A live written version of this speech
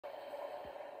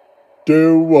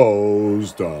There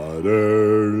was that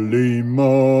early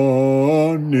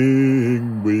morning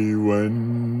we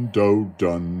went out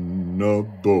on a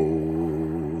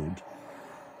boat.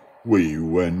 We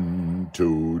went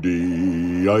to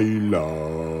the Isle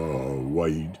of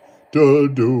Wight to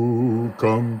do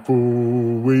Kung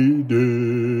Fu, we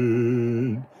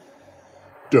did.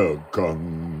 The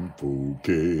Kung Fu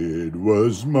Kid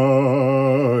was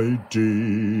mighty,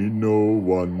 no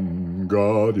one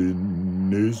got in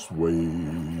his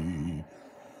way.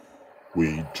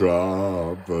 We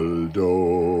traveled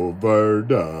over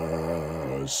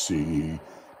the sea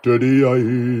to the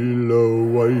Isle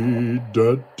of Wight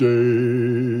that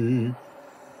day.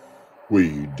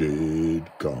 We did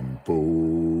Kung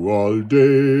Fu all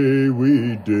day,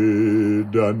 we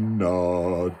did, and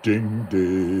nothing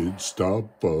did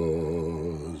stop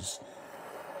us.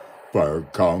 For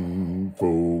Kung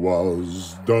Fu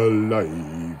was the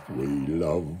life we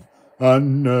love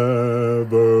and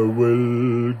never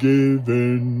will give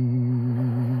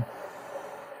in.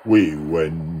 We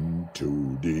went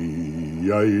to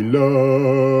the Isle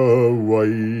of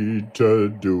Wight to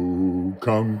do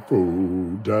Kung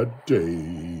Fu that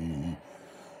day,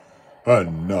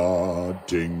 and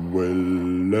nothing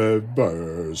will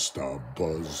ever stop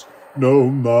us, no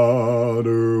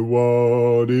matter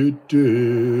what it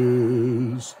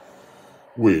is.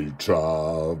 We'll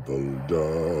travel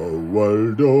the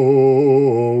world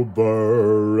over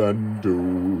and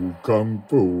do Kung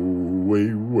Fu,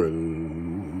 we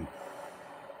will.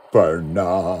 For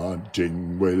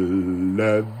nothing will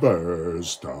ever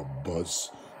stop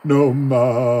us, no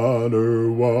matter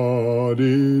what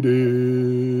it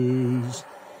is.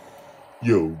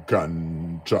 You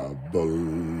can travel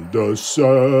the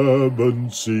 7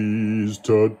 seas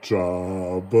to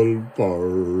travel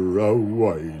for a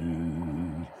while.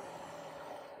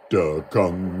 The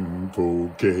Kung Fu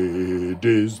Kid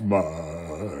is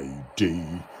mighty,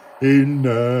 he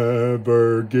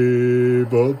never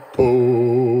gave up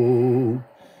hope.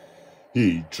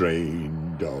 He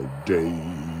trained all day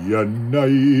and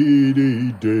night,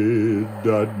 he did,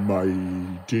 that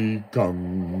mighty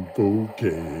Kung Fu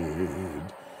Kid.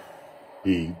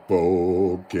 He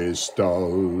focused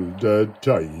all the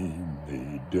time,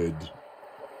 he did,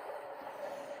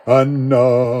 and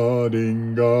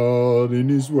nothing got in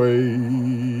his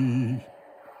way.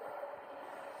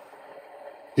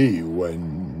 He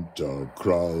went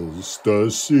across the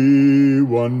sea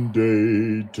one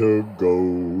day to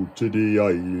go to the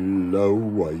Isle of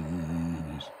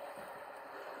Wight.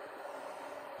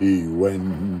 He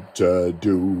went to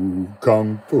do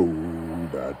Kung Fu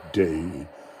that day,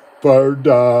 for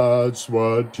that's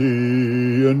what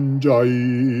he enjoyed.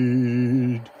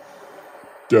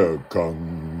 The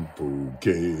Kung Fu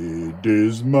Kid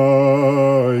is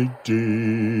mighty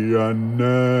and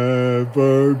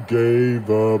never gave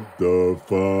up the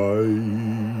fight.